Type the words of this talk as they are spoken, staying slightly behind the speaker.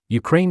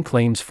Ukraine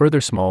claims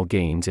further small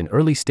gains in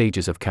early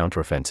stages of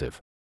counteroffensive.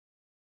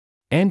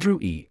 Andrew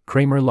E.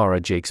 Kramer, Lara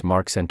Jakes,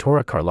 Mark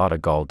Santora, Carlotta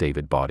Gall,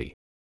 David Body.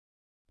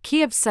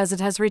 Kyiv says it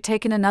has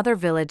retaken another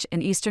village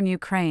in eastern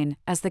Ukraine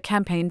as the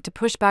campaign to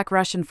push back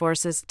Russian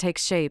forces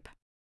takes shape.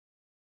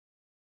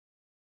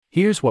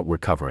 Here's what we're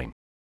covering.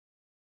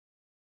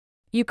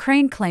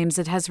 Ukraine claims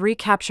it has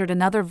recaptured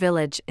another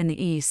village in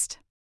the east.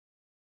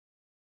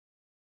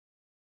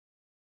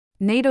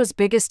 NATO's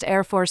biggest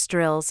Air Force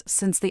drills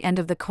since the end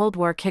of the Cold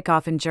War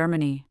kickoff in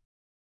Germany.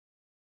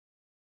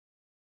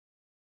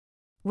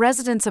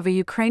 Residents of a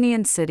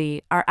Ukrainian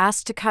city are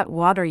asked to cut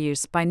water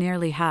use by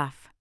nearly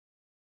half.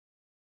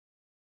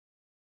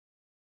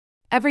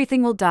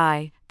 Everything will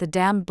die, the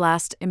dam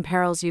blast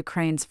imperils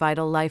Ukraine's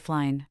vital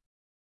lifeline.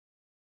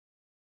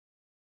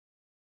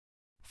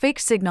 Fake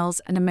signals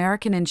and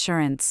American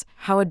insurance,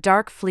 how a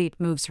dark fleet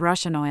moves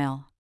Russian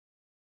oil.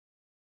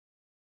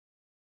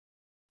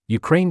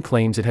 Ukraine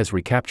claims it has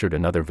recaptured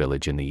another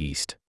village in the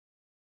east.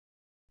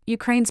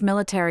 Ukraine's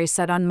military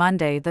said on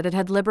Monday that it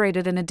had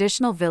liberated an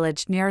additional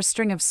village near a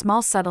string of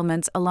small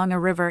settlements along a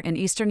river in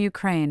eastern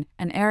Ukraine,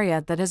 an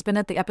area that has been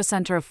at the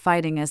epicenter of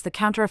fighting as the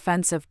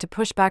counteroffensive to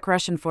push back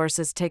Russian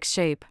forces takes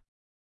shape.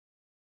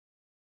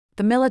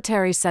 The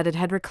military said it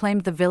had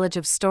reclaimed the village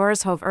of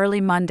Storozhov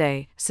early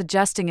Monday,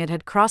 suggesting it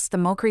had crossed the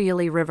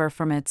Mokry River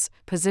from its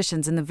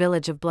positions in the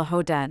village of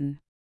Blahodatin.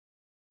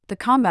 The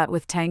combat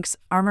with tanks,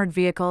 armored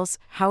vehicles,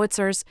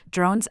 howitzers,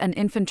 drones and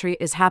infantry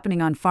is happening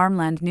on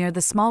farmland near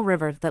the small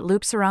river that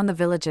loops around the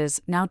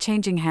villages, now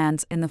changing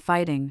hands in the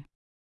fighting.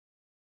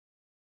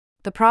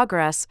 The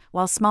progress,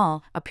 while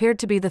small, appeared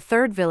to be the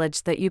third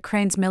village that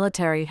Ukraine's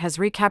military has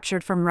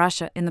recaptured from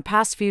Russia in the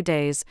past few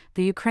days.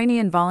 The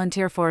Ukrainian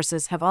volunteer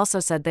forces have also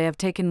said they have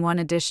taken one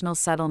additional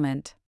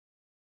settlement.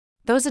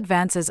 Those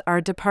advances are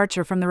a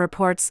departure from the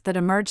reports that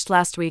emerged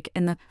last week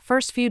in the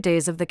first few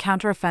days of the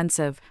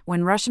counteroffensive,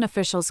 when Russian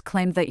officials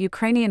claimed that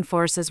Ukrainian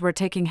forces were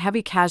taking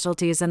heavy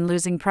casualties and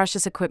losing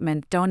precious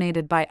equipment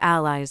donated by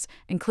allies,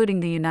 including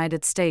the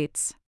United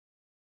States.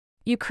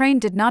 Ukraine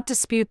did not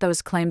dispute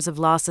those claims of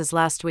losses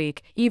last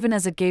week, even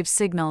as it gave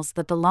signals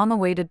that the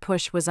long-awaited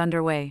push was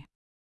underway.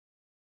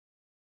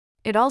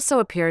 It also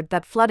appeared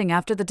that flooding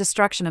after the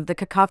destruction of the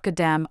Kakhovka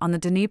Dam on the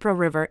Dnipro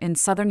River in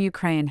southern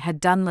Ukraine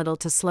had done little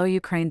to slow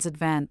Ukraine's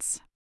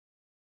advance.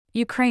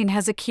 Ukraine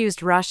has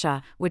accused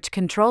Russia, which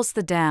controls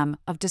the dam,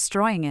 of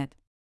destroying it.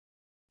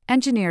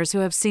 Engineers who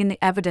have seen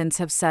the evidence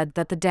have said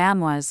that the dam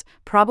was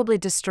probably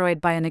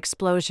destroyed by an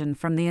explosion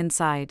from the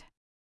inside.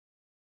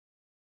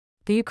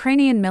 The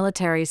Ukrainian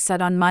military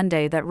said on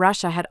Monday that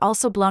Russia had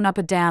also blown up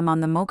a dam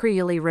on the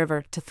Mokry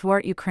River to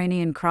thwart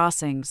Ukrainian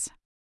crossings.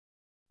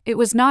 It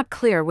was not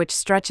clear which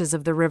stretches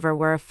of the river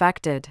were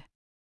affected.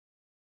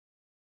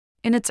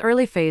 In its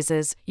early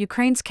phases,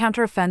 Ukraine's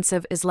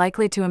counteroffensive is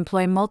likely to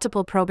employ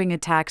multiple probing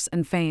attacks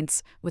and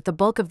feints, with the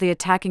bulk of the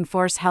attacking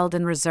force held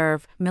in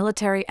reserve,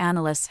 military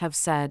analysts have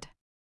said.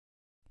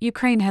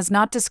 Ukraine has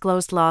not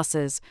disclosed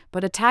losses,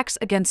 but attacks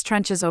against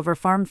trenches over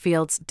farm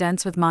fields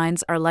dense with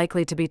mines are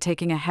likely to be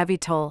taking a heavy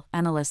toll,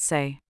 analysts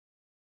say.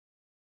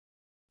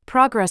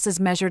 Progress is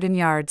measured in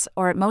yards,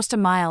 or at most a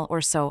mile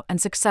or so,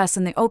 and success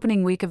in the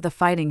opening week of the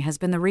fighting has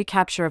been the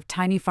recapture of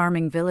tiny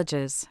farming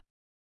villages.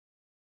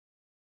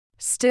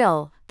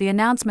 Still, the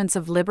announcements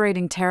of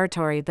liberating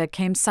territory that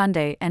came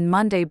Sunday and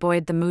Monday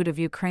buoyed the mood of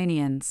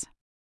Ukrainians.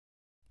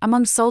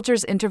 Among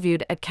soldiers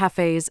interviewed at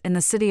cafes in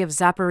the city of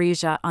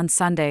Zaporizhzhia on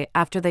Sunday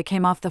after they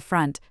came off the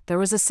front, there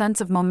was a sense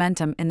of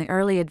momentum in the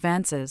early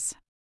advances.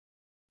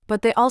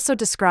 But they also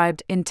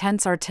described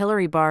intense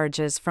artillery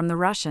barrages from the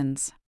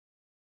Russians.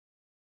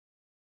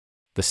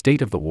 The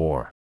state of the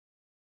war.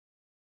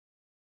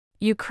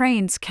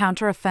 Ukraine's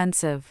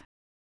counteroffensive.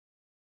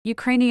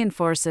 Ukrainian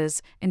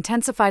forces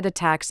intensified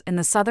attacks in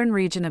the southern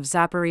region of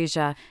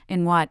Zaporizhzhia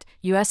in what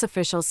U.S.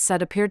 officials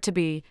said appeared to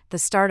be the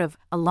start of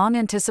a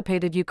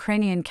long-anticipated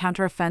Ukrainian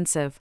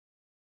counteroffensive.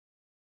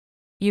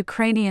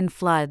 Ukrainian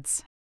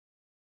floods.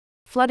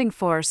 Flooding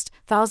forced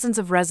thousands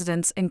of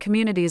residents in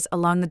communities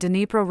along the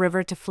Dnipro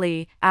River to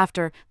flee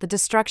after the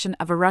destruction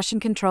of a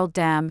Russian-controlled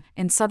dam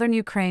in southern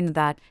Ukraine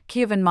that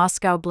Kyiv and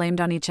Moscow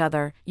blamed on each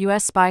other.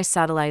 U.S. spy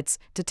satellites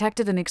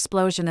detected an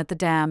explosion at the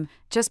dam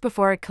just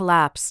before it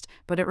collapsed,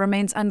 but it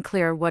remains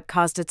unclear what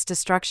caused its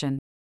destruction.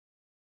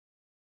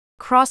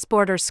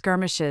 Cross-border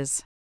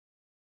skirmishes.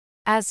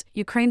 As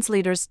Ukraine's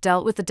leaders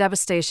dealt with the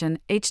devastation,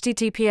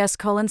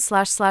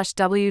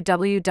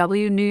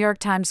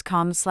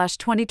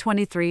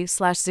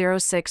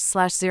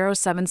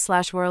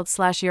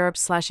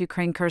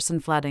 https://www.newyorktimes.com/2023/06/07/world/Europe/Ukraine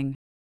flooding.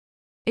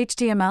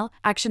 HTML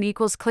action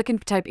equals click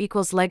and type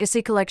equals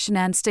legacy collection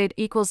and state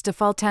equals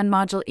default 10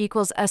 module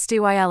equals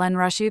styln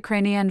Russia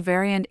Ukrainian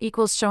variant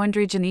equals show and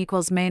region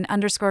equals main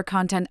underscore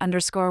content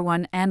underscore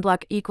 1 and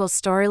block equals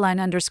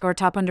storyline underscore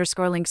top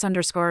underscore links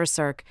underscore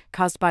circ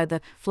caused by the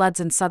floods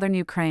in southern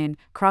Ukraine.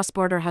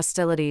 Cross-border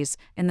hostilities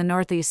in the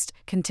northeast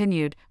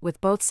continued,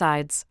 with both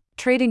sides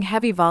trading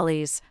heavy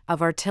volleys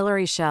of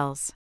artillery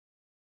shells.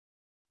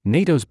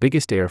 NATO's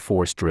biggest air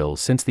force drill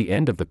since the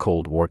end of the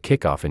Cold War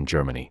kickoff in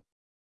Germany.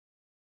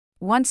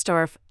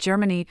 Wunstorf,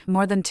 Germany.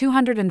 More than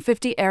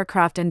 250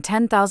 aircraft and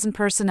 10,000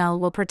 personnel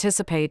will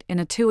participate in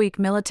a 2-week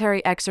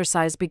military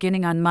exercise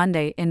beginning on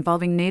Monday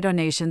involving NATO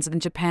nations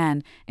and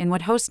Japan, in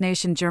what host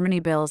nation Germany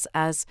bills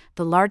as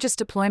the largest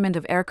deployment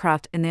of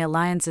aircraft in the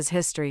alliance's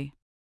history.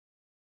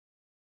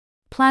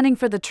 Planning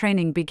for the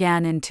training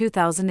began in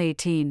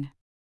 2018.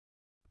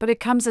 But it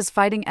comes as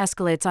fighting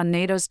escalates on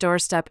NATO's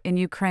doorstep in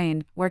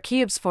Ukraine, where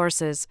Kyiv's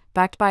forces,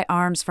 backed by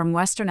arms from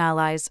Western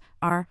allies,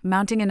 are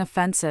mounting an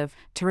offensive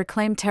to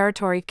reclaim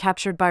territory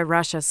captured by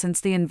Russia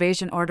since the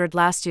invasion ordered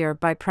last year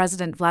by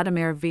President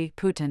Vladimir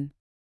Putin.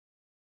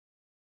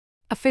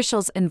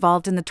 Officials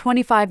involved in the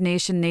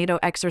 25-nation NATO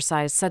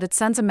exercise said it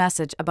sends a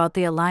message about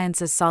the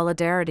alliance's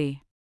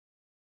solidarity.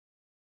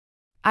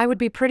 I would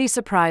be pretty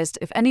surprised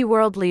if any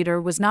world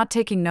leader was not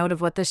taking note of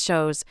what this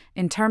shows,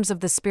 in terms of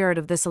the spirit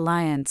of this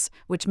alliance,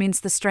 which means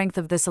the strength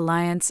of this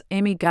alliance,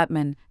 Amy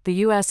Gutmann, the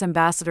U.S.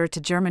 ambassador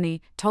to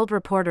Germany, told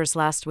reporters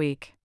last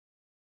week.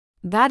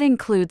 That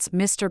includes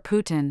Mr.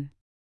 Putin.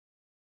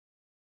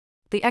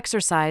 The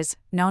exercise,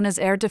 known as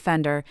Air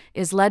Defender,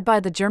 is led by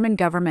the German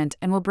government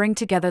and will bring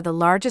together the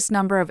largest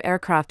number of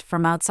aircraft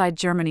from outside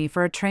Germany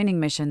for a training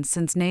mission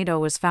since NATO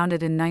was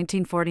founded in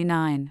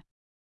 1949.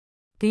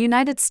 The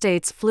United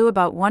States flew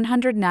about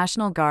 100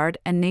 National Guard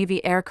and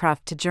Navy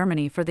aircraft to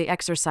Germany for the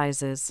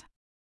exercises.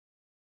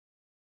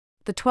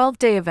 The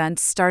 12-day event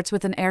starts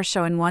with an air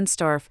show in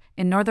Wunstorf,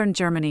 in northern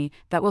Germany,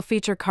 that will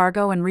feature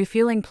cargo and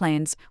refueling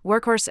planes,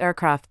 workhorse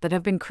aircraft that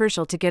have been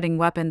crucial to getting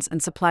weapons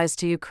and supplies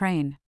to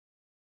Ukraine.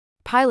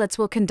 Pilots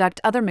will conduct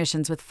other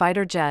missions with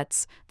fighter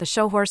jets, the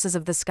show horses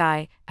of the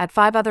sky, at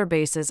 5 other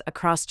bases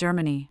across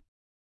Germany.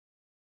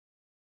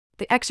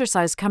 The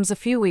exercise comes a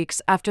few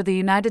weeks after the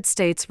United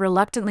States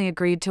reluctantly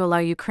agreed to allow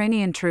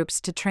Ukrainian troops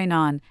to train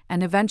on,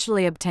 and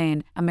eventually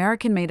obtain,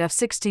 American-made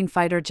F-16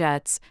 fighter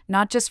jets,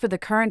 not just for the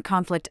current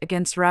conflict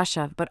against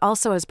Russia but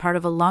also as part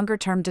of a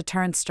longer-term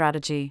deterrence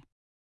strategy.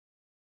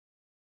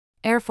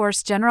 Air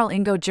Force General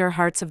Ingo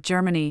Gerhards of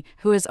Germany,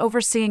 who is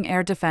overseeing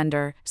Air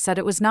Defender, said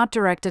it was not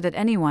directed at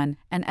anyone,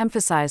 and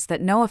emphasized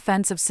that no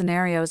offensive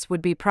scenarios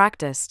would be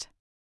practiced.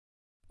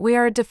 We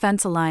are a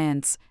defense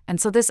alliance, and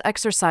so this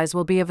exercise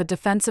will be of a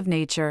defensive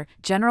nature,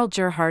 General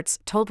Gerhards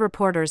told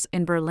reporters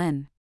in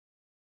Berlin.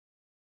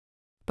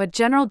 But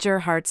General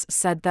Gerhards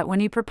said that when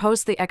he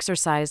proposed the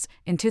exercise,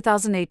 in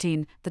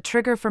 2018, the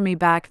trigger for me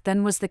back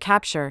then was the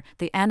capture,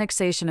 the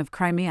annexation of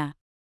Crimea,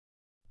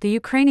 the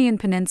Ukrainian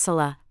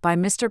peninsula, by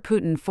Mr.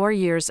 Putin 4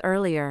 years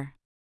earlier.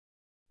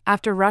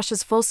 After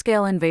Russia's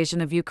full-scale invasion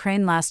of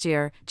Ukraine last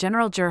year,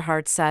 General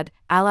Gerhards said,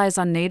 allies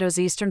on NATO's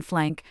eastern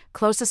flank,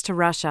 closest to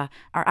Russia,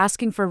 are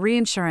asking for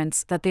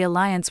reassurance that the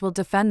alliance will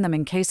defend them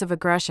in case of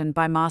aggression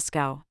by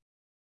Moscow.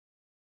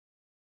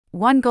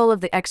 One goal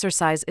of the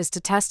exercise is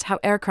to test how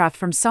aircraft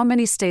from so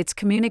many states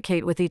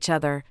communicate with each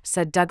other,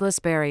 said Douglas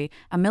Berry,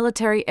 a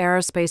military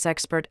aerospace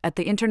expert at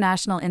the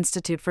International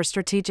Institute for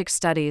Strategic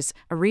Studies,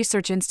 a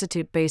research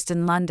institute based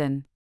in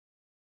London.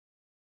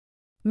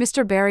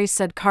 Mr. Berry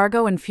said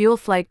cargo and fuel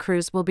flight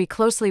crews will be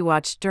closely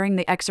watched during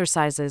the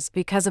exercises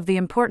because of the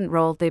important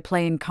role they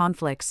play in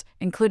conflicts,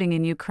 including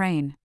in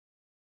Ukraine.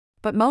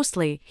 But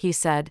mostly, he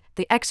said,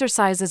 the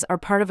exercises are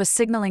part of a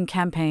signaling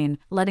campaign,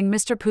 letting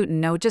Mr.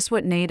 Putin know just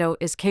what NATO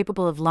is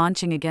capable of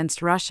launching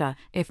against Russia,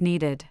 if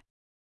needed.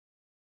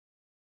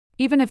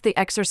 Even if the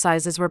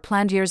exercises were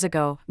planned years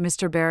ago,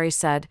 Mr. Berry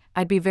said,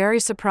 I'd be very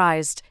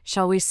surprised,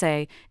 shall we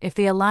say, if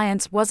the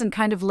alliance wasn't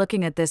kind of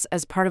looking at this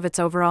as part of its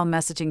overall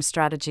messaging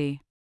strategy.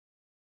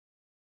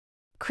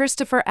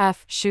 Christopher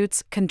F.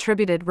 Schutz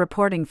contributed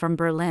reporting from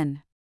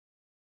Berlin.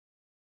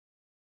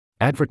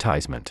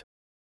 Advertisement.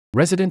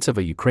 Residents of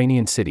a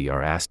Ukrainian city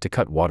are asked to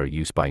cut water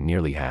use by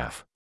nearly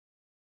half.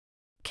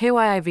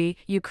 KYIV,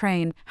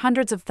 Ukraine.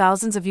 Hundreds of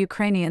thousands of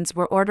Ukrainians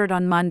were ordered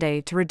on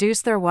Monday to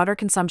reduce their water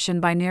consumption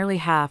by nearly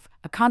half,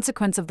 a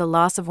consequence of the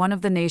loss of one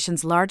of the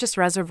nation's largest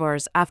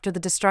reservoirs after the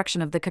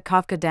destruction of the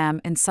Kakhovka Dam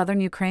in southern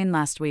Ukraine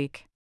last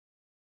week.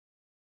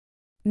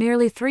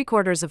 Nearly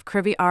three-quarters of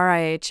Kryvyi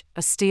Rih,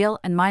 a steel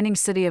and mining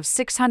city of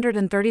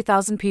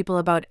 630,000 people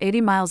about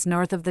 80 miles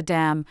north of the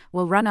dam,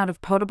 will run out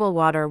of potable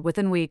water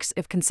within weeks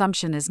if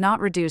consumption is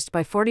not reduced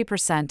by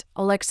 40%,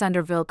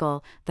 Oleksandr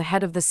Vilkel, the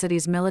head of the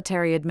city's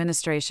military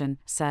administration,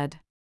 said.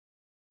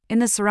 In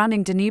the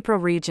surrounding Dnipro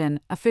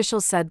region,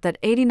 officials said that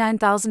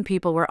 89,000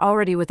 people were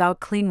already without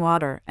clean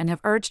water and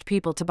have urged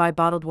people to buy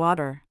bottled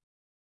water.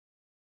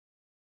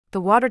 The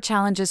water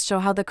challenges show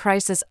how the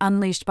crisis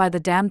unleashed by the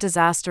dam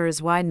disaster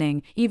is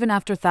widening, even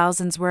after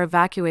thousands were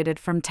evacuated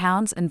from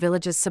towns and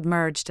villages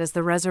submerged as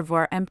the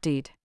reservoir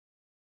emptied.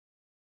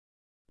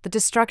 The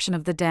destruction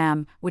of the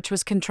dam, which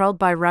was controlled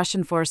by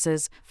Russian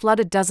forces,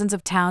 flooded dozens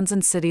of towns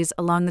and cities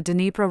along the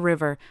Dnipro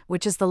River,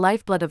 which is the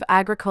lifeblood of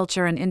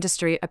agriculture and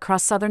industry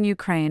across southern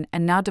Ukraine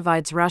and now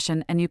divides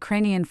Russian and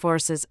Ukrainian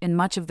forces in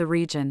much of the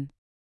region.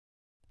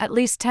 At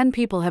least 10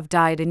 people have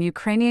died in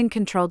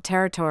Ukrainian-controlled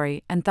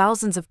territory and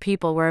thousands of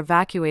people were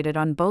evacuated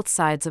on both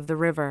sides of the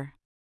river.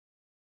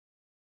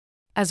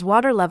 As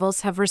water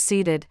levels have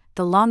receded,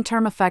 the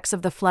long-term effects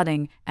of the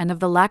flooding and of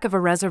the lack of a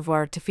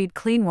reservoir to feed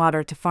clean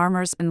water to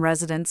farmers and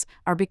residents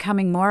are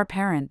becoming more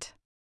apparent.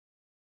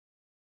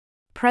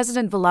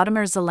 President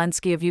Volodymyr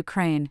Zelensky of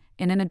Ukraine,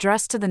 in an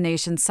address to the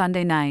nation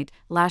Sunday night,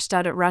 lashed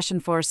out at Russian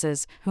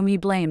forces, whom he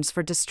blames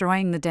for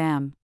destroying the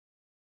dam.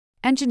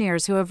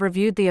 Engineers who have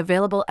reviewed the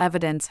available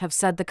evidence have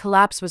said the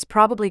collapse was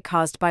probably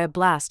caused by a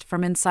blast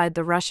from inside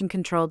the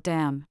Russian-controlled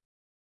dam.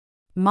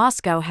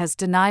 Moscow has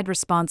denied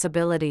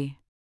responsibility.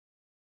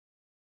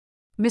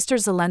 Mr.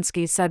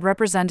 Zelensky said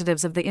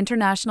representatives of the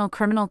International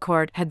Criminal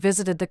Court had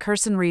visited the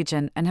Kherson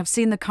region and have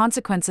seen the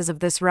consequences of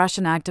this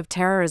Russian act of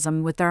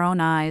terrorism with their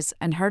own eyes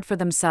and heard for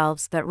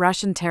themselves that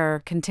Russian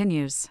terror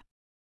continues.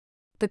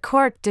 The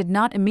court did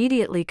not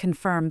immediately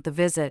confirm the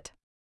visit.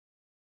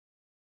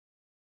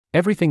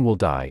 Everything will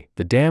die.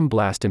 The dam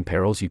blast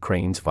imperils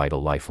Ukraine's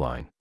vital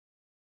lifeline.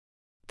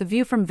 The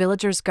view from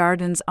villagers'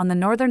 gardens on the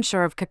northern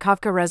shore of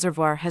Kakhovka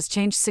Reservoir has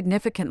changed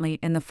significantly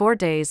in the 4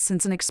 days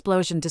since an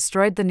explosion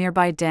destroyed the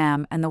nearby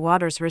dam and the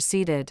waters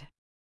receded.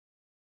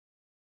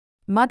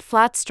 Mud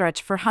flats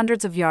stretch for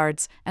hundreds of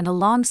yards, and a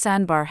long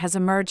sandbar has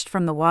emerged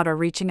from the water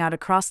reaching out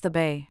across the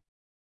bay.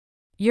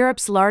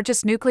 Europe's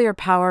largest nuclear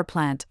power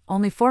plant,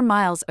 only 4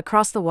 miles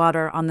across the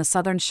water on the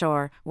southern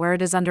shore, where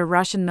it is under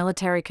Russian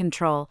military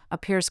control,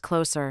 appears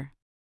closer.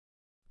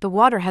 The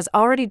water has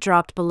already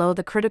dropped below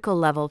the critical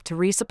level to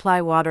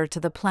resupply water to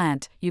the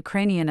plant,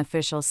 Ukrainian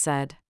officials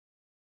said.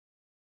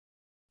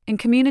 In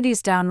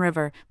communities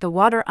downriver, the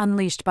water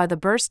unleashed by the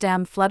burst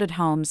dam flooded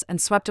homes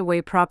and swept away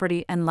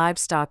property and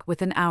livestock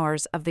within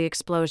hours of the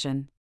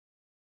explosion.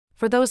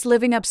 For those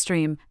living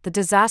upstream, the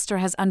disaster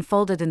has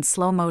unfolded in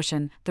slow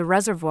motion, the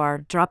reservoir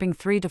dropping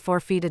 3 to 4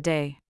 feet a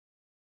day.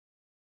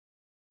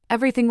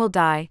 Everything will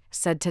die,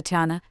 said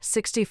Tatiana,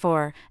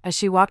 64, as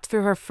she walked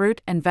through her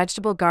fruit and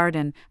vegetable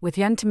garden, with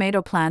young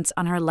tomato plants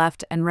on her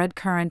left and red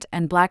currant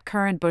and black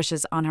currant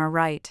bushes on her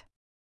right.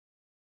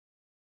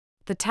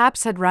 The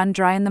taps had run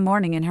dry in the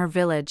morning in her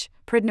village,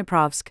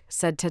 Pridniprovsk,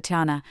 said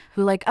Tatiana,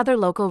 who, like other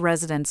local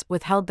residents,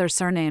 withheld their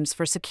surnames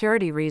for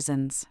security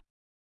reasons.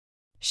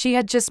 She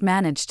had just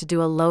managed to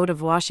do a load of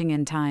washing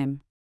in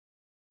time.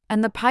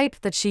 And the pipe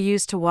that she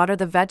used to water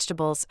the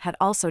vegetables had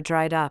also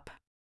dried up.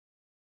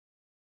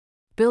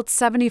 Built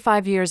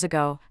 75 years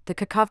ago, the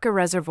Kakhovka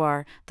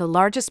Reservoir, the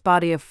largest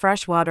body of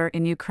fresh water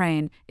in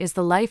Ukraine, is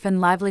the life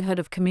and livelihood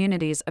of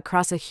communities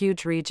across a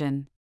huge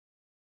region.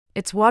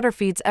 Its water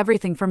feeds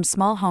everything from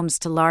small homes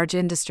to large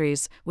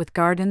industries, with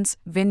gardens,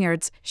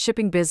 vineyards,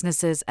 shipping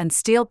businesses, and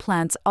steel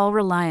plants all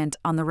reliant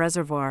on the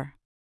reservoir.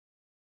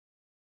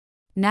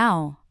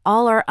 Now,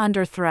 all are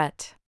under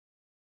threat.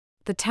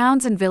 The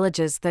towns and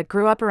villages that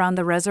grew up around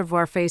the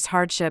reservoir face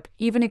hardship,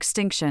 even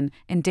extinction,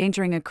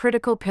 endangering a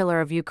critical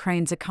pillar of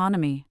Ukraine's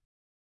economy.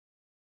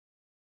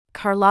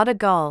 Carlotta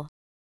Gull.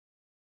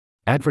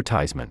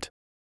 Advertisement.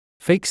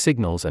 Fake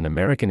signals and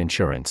American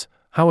insurance,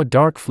 how a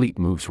dark fleet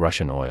moves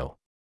Russian oil.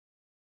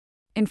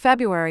 In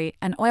February,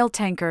 an oil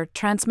tanker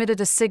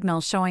transmitted a signal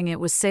showing it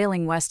was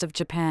sailing west of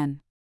Japan.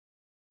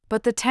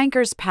 But the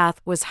tanker's path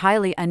was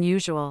highly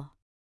unusual.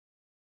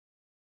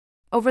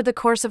 Over the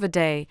course of a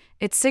day,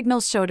 its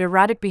signals showed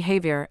erratic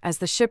behavior as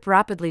the ship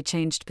rapidly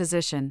changed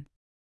position.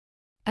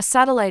 A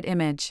satellite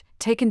image,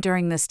 taken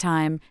during this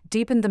time,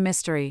 deepened the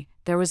mystery.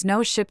 There was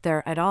no ship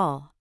there at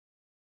all.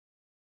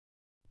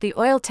 The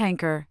oil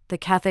tanker, the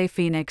Cathay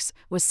Phoenix,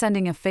 was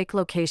sending a fake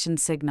location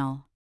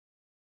signal.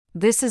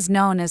 This is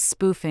known as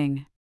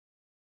spoofing.